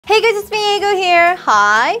Hey guys, it's me Aego here.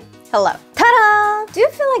 Hi. Hello. Ta-da! Do you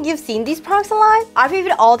feel like you've seen these products a lot? I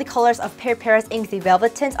reviewed all the colors of PERIPERA's Inky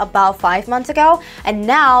Velvet tints about 5 months ago, and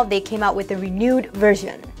now they came out with a renewed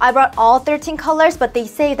version. I brought all 13 colors, but they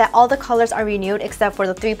say that all the colors are renewed except for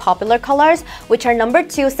the 3 popular colors, which are No.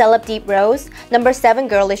 2 CELEB Deep Rose, No. 7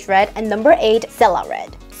 Girlish Red, and No. 8 Sellout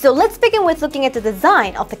Red. So let's begin with looking at the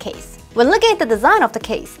design of the case. When looking at the design of the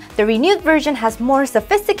case, the renewed version has more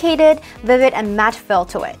sophisticated, vivid, and matte feel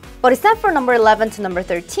to it. But except for No. 11 to No.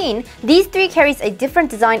 13, these 3 carries a different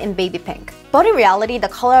design in baby pink. But in reality, the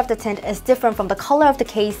color of the tint is different from the color of the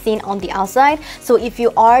case seen on the outside, so if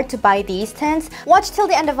you are to buy these tints, watch till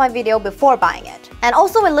the end of my video before buying it. And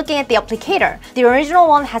also when looking at the applicator, the original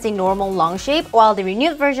one has a normal long shape, while the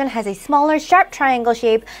renewed version has a smaller sharp triangle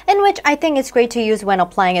shape, in which I think it's great to use when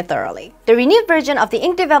applying it thoroughly. The renewed version of the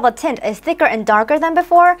Inky Velvet tint is thicker and darker than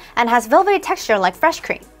before, and has velvety texture like fresh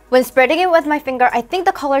cream. When spreading it with my finger, I think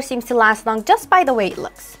the color seems to last long just by the way it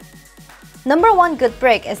looks. No. 1 good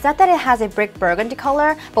brick is that it has a brick burgundy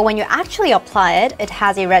color, but when you actually apply it, it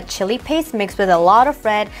has a red chili paste mixed with a lot of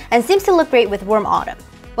red and seems to look great with warm autumn.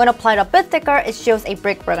 When applied a bit thicker, it shows a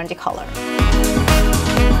brick burgundy color.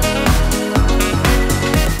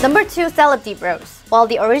 No. 2 CELEB Deep Rose. While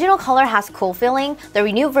the original color has cool feeling, the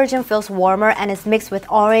renewed version feels warmer and is mixed with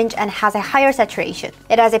orange and has a higher saturation.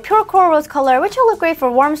 It has a pure coral rose color, which will look great for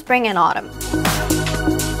warm spring and autumn.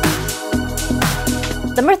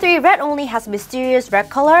 No. 3 Red only has mysterious red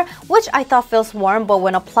color, which I thought feels warm, but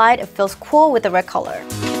when applied, it feels cool with the red color.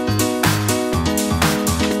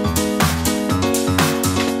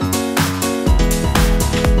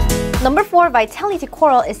 No. 4 Vitality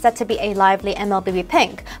Coral is said to be a lively MLBB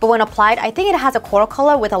pink, but when applied, I think it has a coral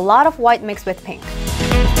color with a lot of white mixed with pink.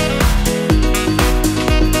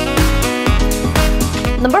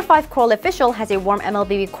 No. 5 CORALFICIAL has a warm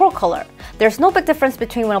MLBB coral color. There's no big difference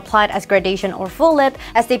between when applied as gradation or full lip,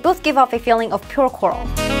 as they both give off a feeling of pure coral.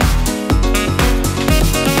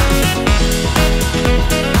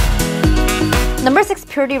 No. 6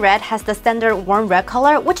 PURDY Red has the standard warm red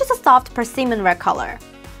color, which is a soft persimmon red color.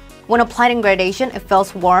 When applied in gradation, it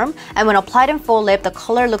feels warm, and when applied in full lip, the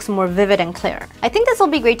color looks more vivid and clear. I think this will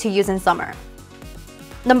be great to use in summer.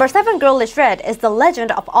 No. 7 Girlish Red is the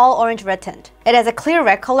legend of all orange red tint. It has a clear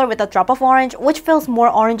red color with a drop of orange, which feels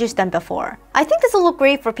more orangish than before. I think this will look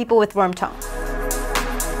great for people with warm tones.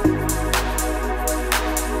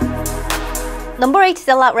 No. 8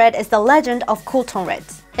 Sellout Red is the legend of cool tone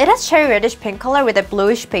reds. It has cherry reddish pink color with a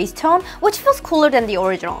bluish paste tone, which feels cooler than the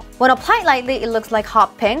original. When applied lightly, it looks like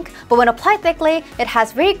hot pink, but when applied thickly, it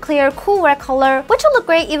has very clear, cool red color, which will look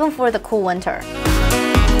great even for the cool winter.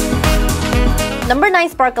 No. 9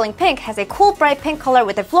 Sparkling Pink has a cool bright pink color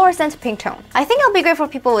with a fluorescent pink tone. I think it'll be great for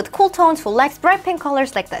people with cool tones who likes bright pink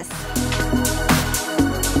colors like this.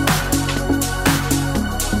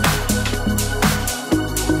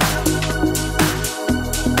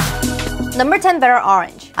 No. 10 Better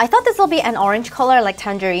Orange. I thought this will be an orange color like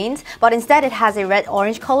tangerines, but instead it has a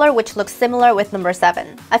red-orange color which looks similar with No.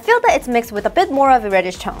 7. I feel that it's mixed with a bit more of a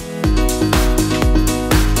reddish tone.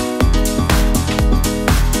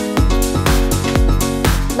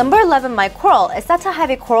 No. 11 My Coral is said to have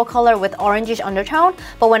a coral color with orangish undertone,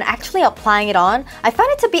 but when actually applying it on, I find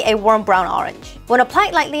it to be a warm brown orange. When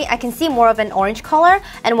applied lightly, I can see more of an orange color,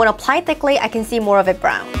 and when applied thickly, I can see more of a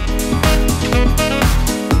brown.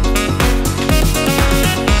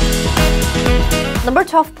 No.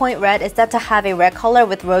 12 Point Red is said to have a red color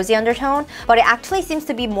with rosy undertone, but it actually seems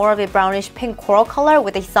to be more of a brownish pink coral color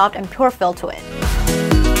with a soft and pure feel to it.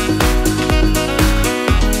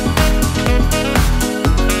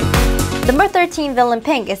 No. 13 Villain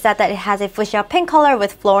Pink is said that it has a fuchsia pink color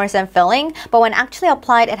with fluorescent filling, but when actually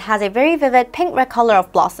applied, it has a very vivid pink-red color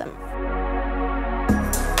of blossom.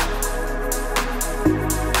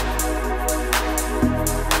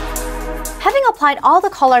 Having applied all the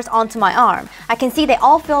colors onto my arm, I can see they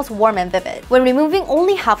all feel warm and vivid. When removing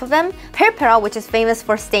only half of them, PERIPERA, which is famous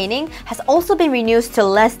for staining, has also been renewed to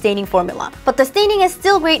less staining formula. But the staining is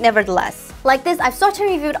still great nevertheless. Like this, I've swatched and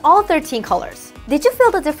reviewed all 13 colors. Did you feel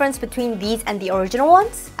the difference between these and the original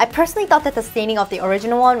ones? I personally thought that the staining of the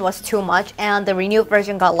original one was too much and the renewed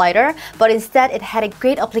version got lighter, but instead it had a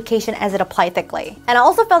great application as it applied thickly. And I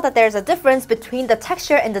also felt that there's a difference between the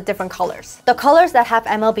texture in the different colors. The colors that have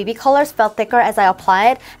MLBB colors felt thicker as I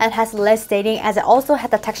applied and has less staining, as it also had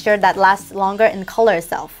the texture that lasts longer in color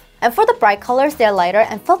itself. And for the bright colors, they're lighter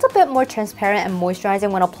and felt a bit more transparent and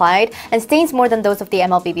moisturizing when applied, and stains more than those of the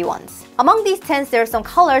MLBB ones. Among these tints, there are some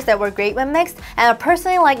colors that were great when mixed, and I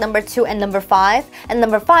personally like number 2 and number 5, and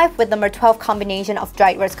number 5 with number 12 combination of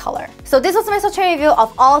dried rose color. So this was my swatch review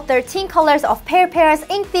of all 13 colors of PERIPERA's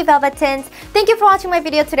Inked Velvet tints. Thank you for watching my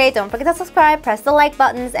video today. Don't forget to subscribe, press the like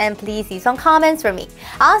buttons, and please leave some comments for me.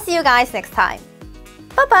 I'll see you guys next time.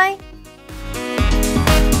 Bye bye!